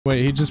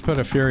Wait, he just put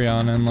a Fury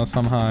on unless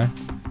I'm high.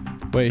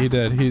 Wait, he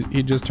did.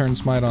 He just turned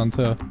Smite on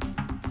too.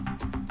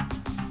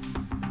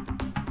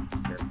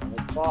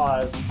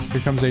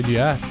 Here comes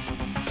AGS.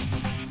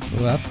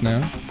 Well, that's new.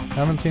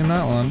 Haven't seen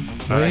that one.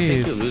 I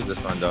think you lose this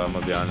one though, I'm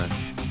gonna be honest.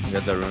 You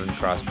got the rune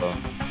crossbow.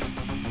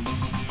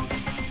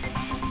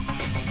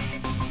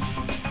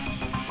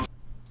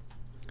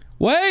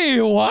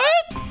 Wait, what?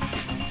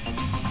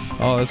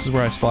 Oh, this is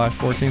where I splashed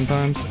 14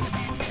 times.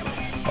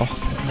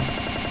 Oh.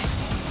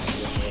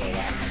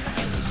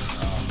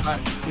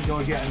 Alright, we go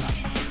again.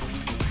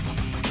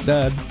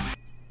 Dead.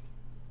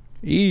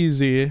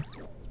 Easy.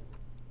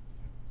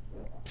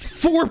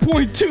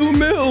 4.2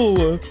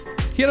 mil!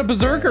 He had a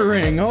berserker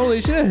ring.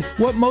 Holy shit.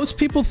 What most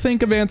people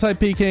think of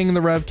anti-PKing in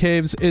the rev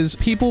caves is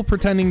people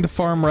pretending to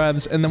farm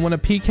revs, and then when a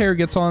PKer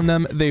gets on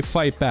them, they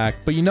fight back.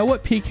 But you know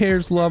what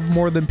PKers love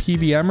more than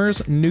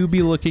PVMers?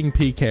 Newbie looking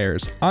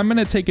PKers. I'm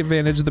gonna take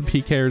advantage of the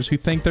PKers who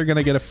think they're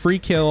gonna get a free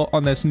kill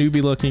on this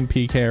newbie looking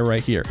PKer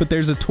right here. But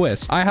there's a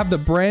twist. I have the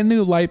brand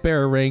new light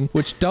bearer ring,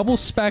 which double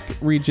spec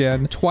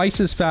regen twice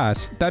as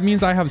fast. That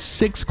means I have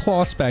 6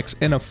 claw specs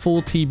and a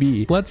full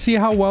TB. Let's see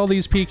how well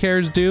these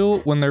PKers do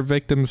when their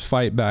victims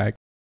fight back.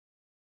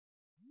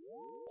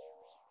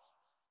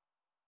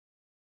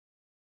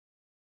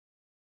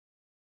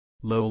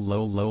 Low,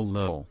 low, low,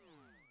 low.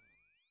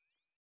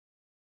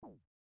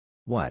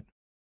 What?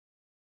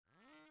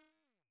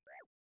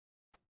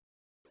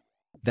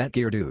 That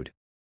gear dude.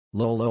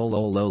 Low, low,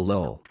 low, low,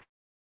 low.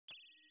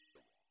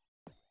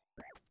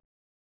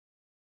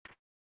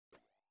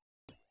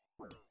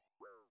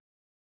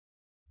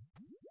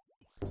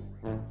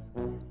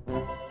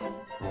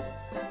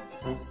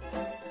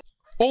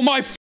 Oh my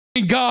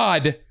f***ing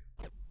god!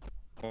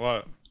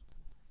 What?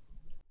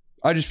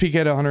 I just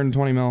PK'd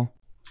 120 mil.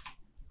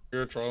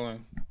 You're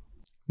trolling.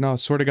 No,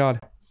 swear to god.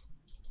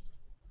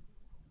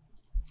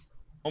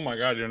 Oh my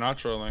god, you're not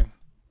trolling.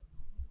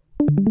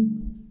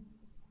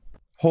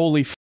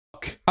 Holy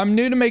fuck. I'm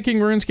new to making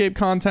RuneScape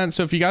content,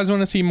 so if you guys want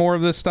to see more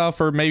of this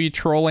stuff or maybe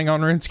trolling on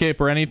RuneScape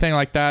or anything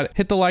like that,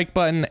 hit the like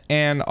button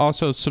and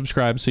also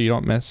subscribe so you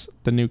don't miss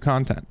the new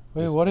content.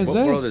 Wait, what is this?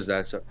 What world is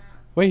that? So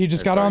wait, he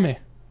just got on me.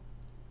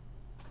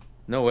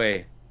 no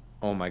way.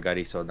 Oh my god,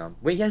 he's so dumb.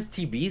 Wait, he has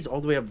TBs all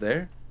the way up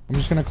there? I'm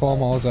just gonna claw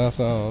maul his ass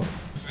out.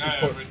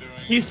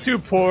 He's too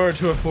poor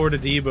to afford a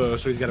Debo,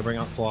 so he's got to bring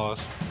out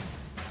claws.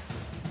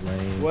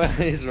 Lame. What?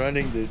 He's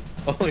running, dude.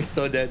 Oh, he's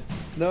so dead.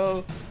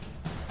 No.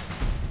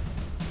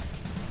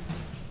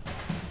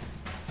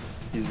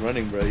 He's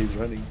running, bro. He's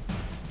running.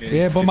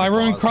 Yeah, but my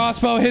rune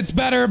crossbow hits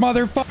better,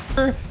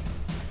 motherfucker.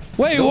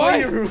 Wait, No what?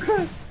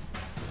 way.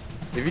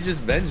 If you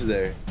just venge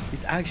there,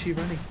 he's actually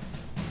running.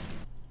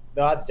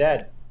 No, it's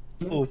dead.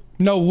 Ooh.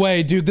 No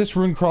way, dude. This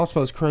rune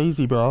crossbow is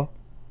crazy, bro.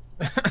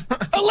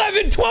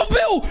 11, 12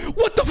 mil!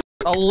 What the f?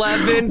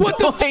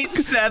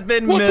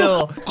 11.7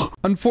 mil.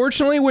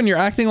 Unfortunately, when you're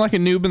acting like a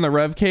noob in the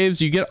rev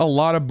caves, you get a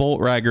lot of bolt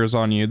raggers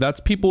on you.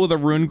 That's people with a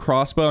rune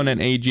crossbow and an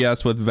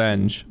AGS with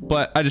venge.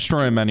 But I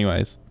destroy them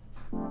anyways.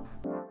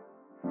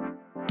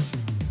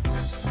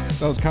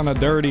 That was kind of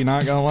dirty,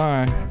 not gonna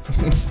lie.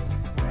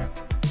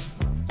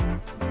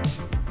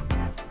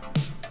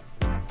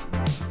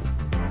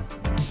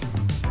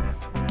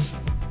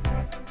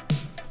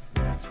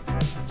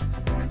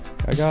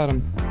 I got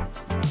him.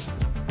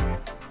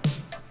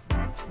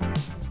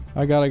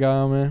 I got a guy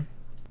on me.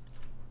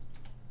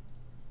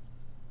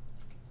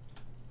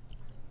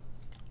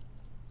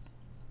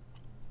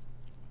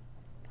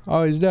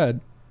 Oh, he's dead.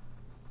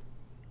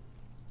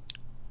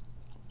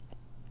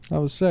 That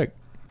was sick.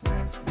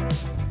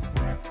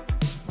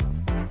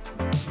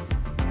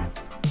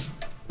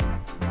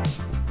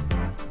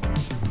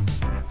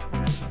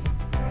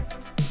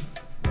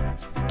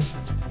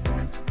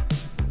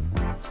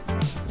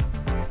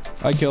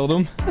 I killed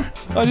him.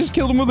 I just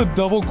killed him with a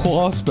double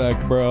claw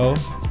spec, bro.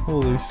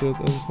 Holy shit,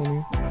 that was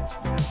funny.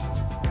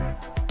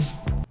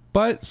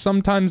 But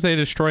sometimes they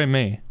destroy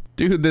me.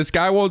 Dude, this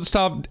guy won't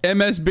stop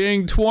MS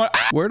being 20.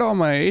 Ah! Where'd all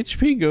my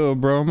HP go,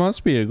 bro?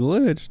 Must be a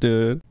glitch,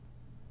 dude.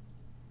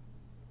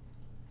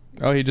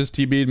 Oh, he just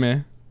TB'd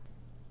me.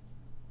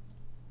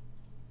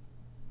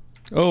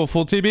 Oh,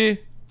 full TB?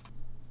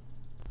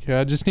 Okay,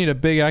 I just need a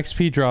big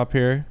XP drop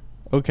here.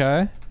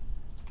 Okay.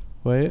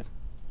 Wait.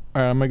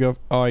 Alright, I'm gonna go.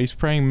 Oh, he's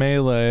praying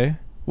melee.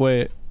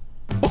 Wait.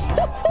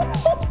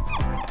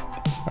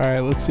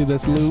 Alright, let's see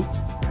this loot.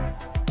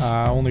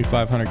 Only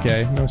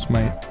 500k. No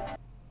smite.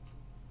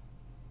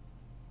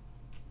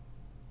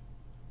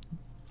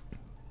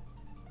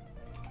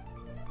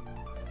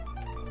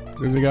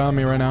 There's a guy on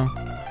me right now.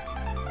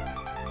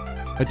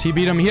 I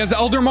TB'd him. He has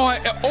Elder Maw.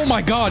 Oh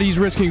my god, he's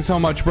risking so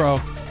much, bro.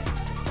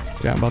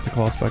 Yeah, I'm about to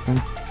claw spec him.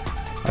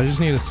 I just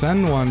need to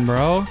send one,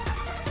 bro.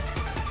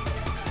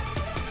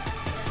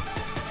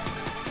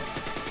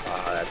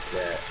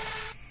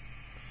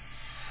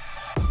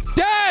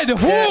 Dead!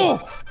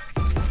 Whoa!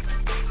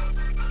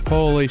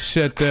 Holy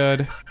shit,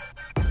 dude.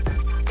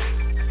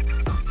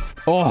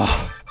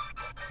 Oh,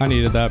 I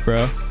needed that,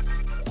 bro.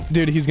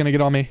 Dude, he's gonna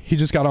get on me. He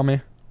just got on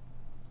me.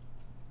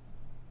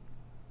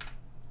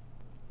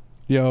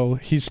 Yo,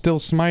 he's still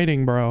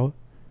smiting, bro.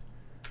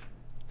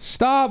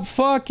 Stop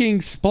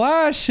fucking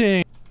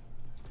splashing!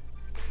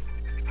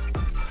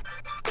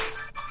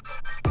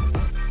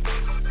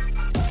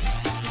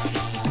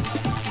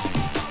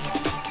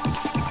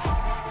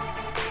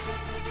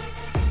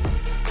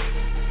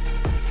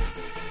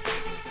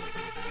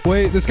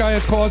 Wait, this guy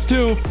has claws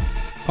too.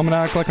 I'm gonna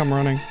act like I'm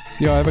running.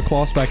 Yo, I have a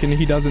claw spec and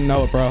he doesn't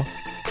know it, bro.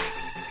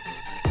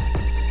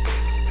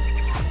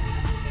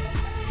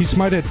 He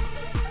smited.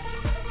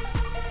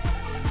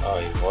 Oh,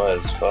 he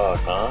was. Fuck,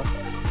 huh?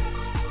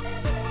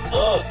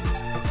 Oh,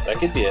 that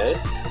could be it.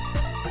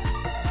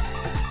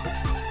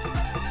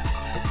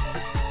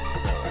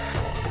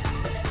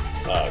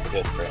 Oh,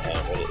 good for him.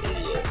 What an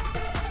idiot.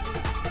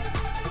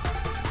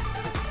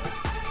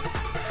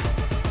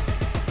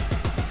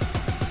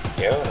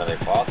 Yo, another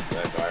boss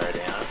move already,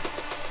 huh?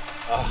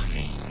 Oh.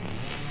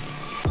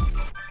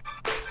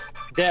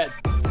 Dead.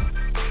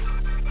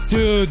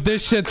 Dude,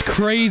 this shit's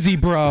crazy,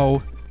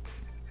 bro.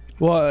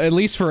 Well, at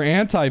least for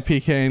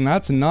anti-PKing,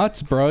 that's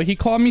nuts, bro. He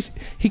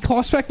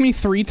claw-spec'd me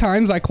 3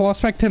 times. I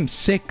claw-spec'd him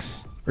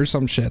 6 or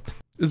some shit.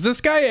 Is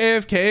this guy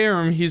AFK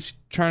or he's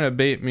trying to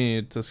bait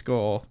me to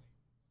skull?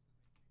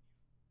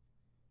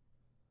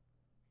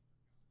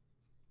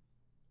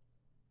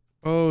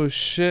 Oh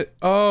shit.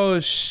 Oh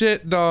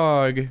shit,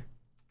 dog.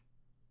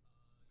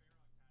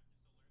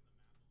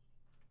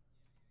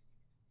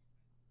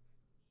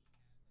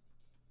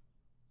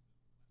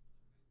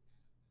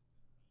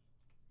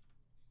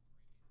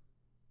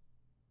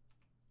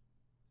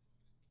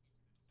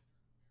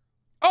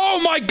 Oh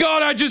my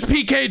god, I just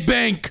PK'd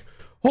bank!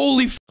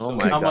 Holy f- Oh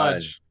my How god.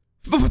 much?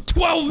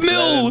 12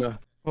 mil!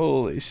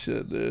 Holy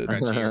shit, dude.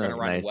 Reggie, you're gonna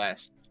run Nice.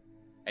 west,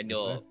 and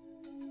you'll.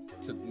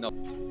 No.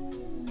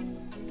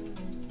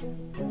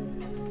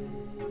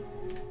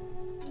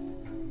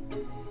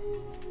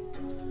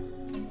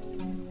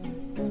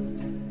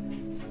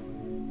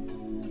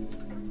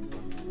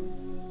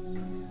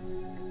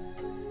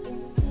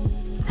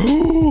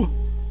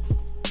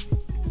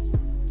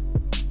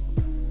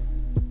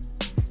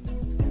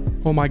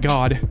 Oh my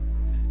god.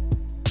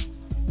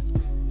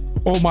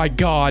 Oh my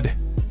god.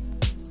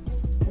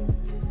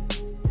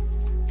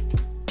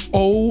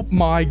 Oh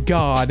my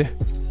god.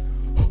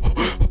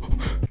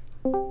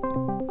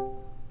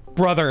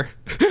 Brother.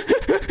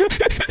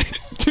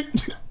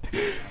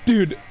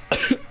 Dude,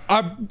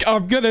 I'm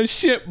gonna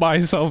shit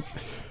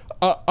myself.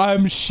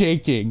 I'm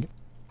shaking.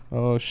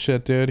 Oh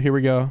shit, dude. Here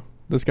we go.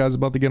 This guy's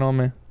about to get on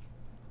me.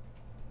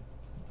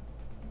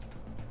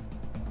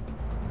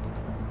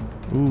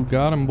 Ooh,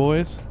 got him,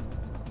 boys.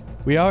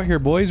 We out here,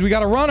 boys. We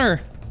got a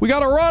runner. We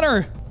got a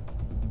runner.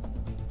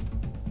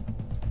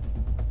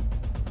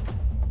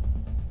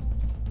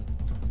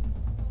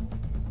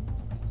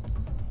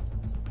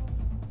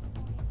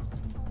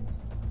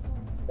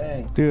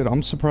 Dang. Dude,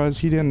 I'm surprised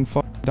he didn't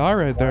die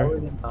right Why there. were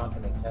you not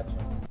gonna catch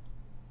him?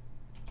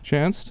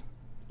 Chanced?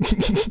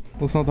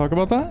 Let's not talk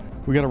about that.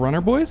 We got a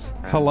runner, boys.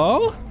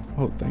 Hello?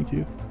 Oh, thank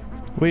you.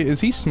 Wait,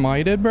 is he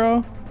smited,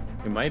 bro?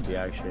 It might be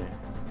actually.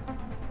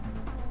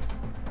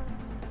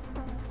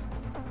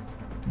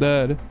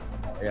 Dead.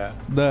 Yeah.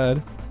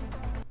 Dead.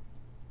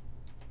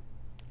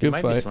 He Good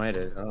might fight. be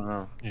smited. I don't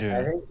know.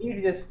 I think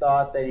you just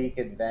thought that he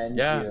could bend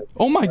Yeah. you.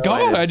 Oh my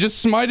god, I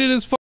just smited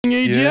his fucking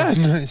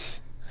AGS.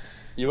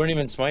 You weren't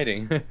even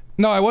smiting.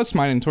 No, I was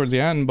smiting towards the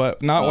end,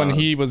 but not when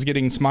he was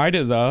getting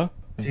smited, though.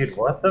 Dude,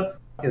 what the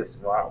fuck is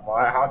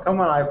why? How come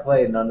when I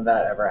play none of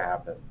that ever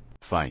happens?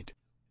 Fight.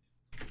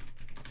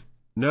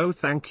 No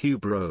thank you,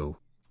 bro.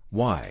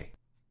 Why?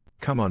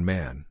 Come on,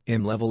 man.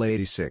 I'm level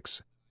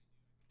 86.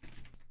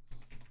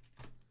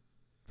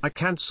 I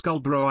can't skull,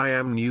 bro. I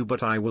am new,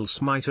 but I will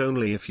smite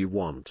only if you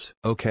want.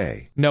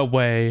 Okay. No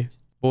way.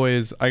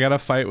 Boys, I got a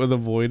fight with a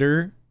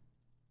Voider.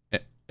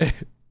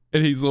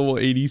 And he's level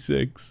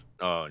 86.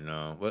 Oh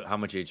no. What? How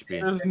much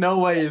HP? There's no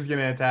way he's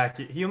gonna attack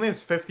you. He only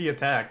has 50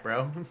 attack,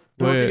 bro.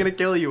 What's Wait. he gonna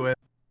kill you with?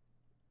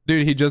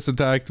 Dude, he just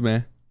attacked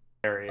me.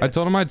 I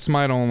told him I'd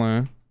smite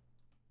only.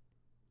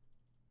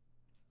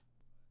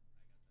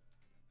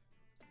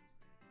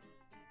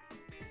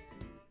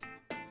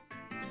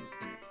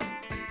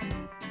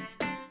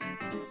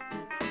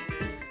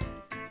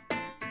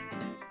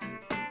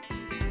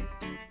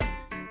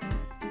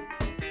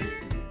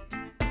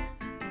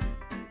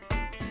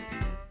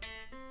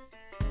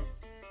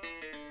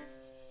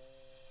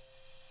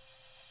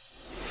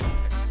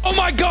 Oh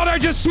my god, I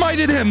just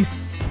smited him!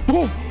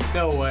 Oh,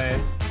 No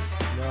way.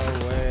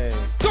 No way.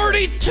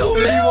 32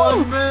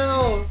 mil!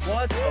 mil!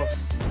 What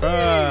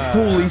the?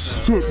 Holy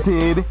shit,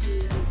 dude.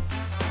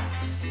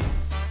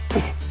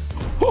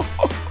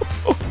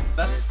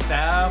 That's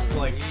staff,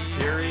 like,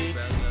 fury.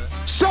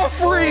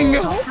 Suffering!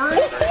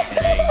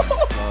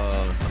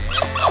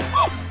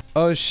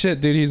 Oh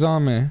shit, dude, he's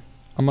on me.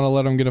 I'm gonna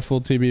let him get a full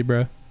TB,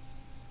 bro.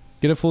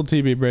 Get a full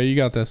TB, bro. You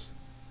got this.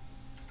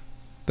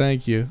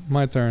 Thank you.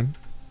 My turn.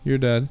 You're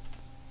dead.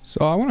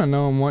 So I want to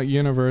know in what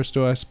universe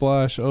do I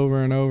splash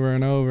over and over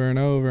and over and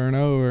over and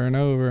over and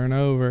over and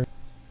over.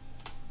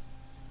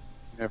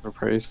 Never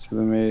praise to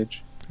the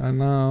mage. I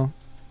know.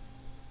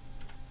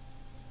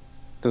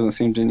 Doesn't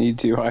seem to need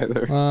to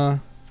either.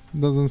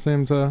 Doesn't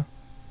seem to.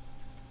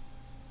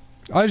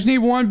 I just need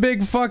one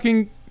big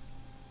fucking...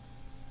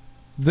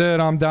 Dude,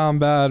 I'm down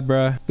bad,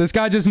 bruh. This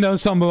guy just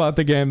knows something about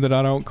the game that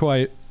I don't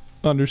quite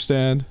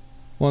understand.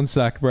 One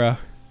sec, bruh.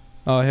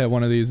 I'll hit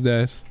one of these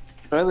days.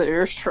 Try the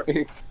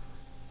airstrike.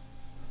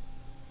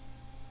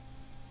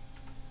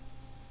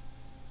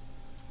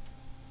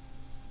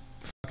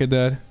 Fuck it,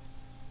 dead.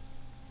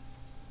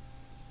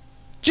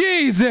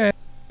 Jesus!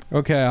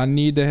 Okay, I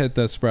need to hit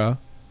this, bro.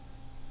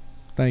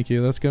 Thank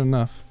you, that's good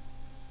enough.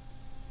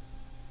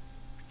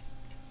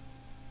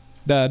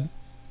 Dead.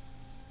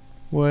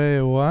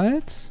 Wait,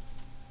 what?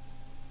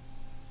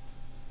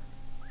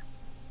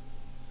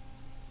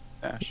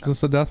 Is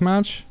this a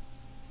deathmatch?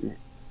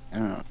 I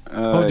don't know.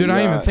 Oh, dude, I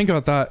didn't even think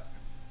about that.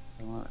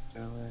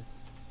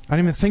 I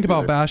didn't even think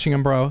about bashing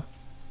him, bro.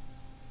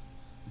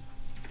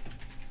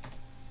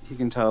 He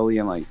can tally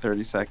in like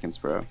 30 seconds,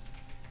 bro.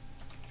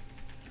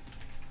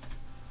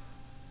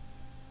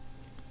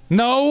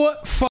 No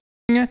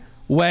fucking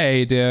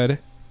way, dude.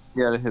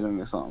 You gotta hit him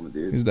with something,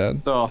 dude. He's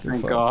dead. Oh,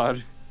 thank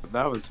God.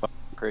 That was fucking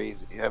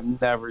crazy.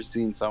 I've never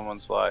seen someone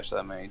splash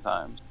that many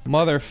times.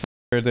 Motherfucker,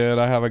 dude.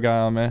 I have a guy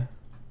on me.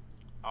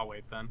 I'll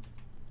wait then.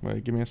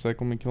 Wait, give me a sec.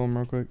 Let me kill him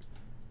real quick.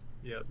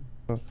 Yep.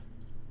 Oh.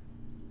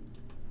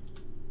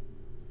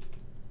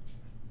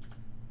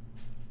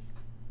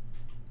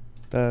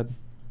 Dead.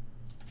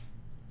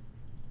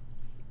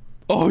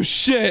 Oh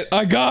shit!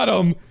 I got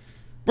him!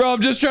 Bro,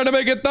 I'm just trying to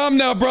make a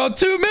thumbnail, bro.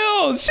 2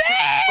 mils!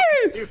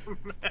 Shit!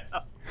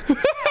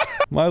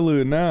 My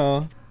loot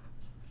now.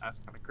 That's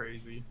kind of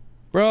crazy.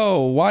 Bro,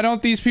 why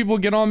don't these people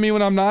get on me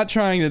when I'm not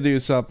trying to do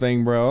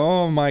something,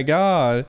 bro? Oh my god.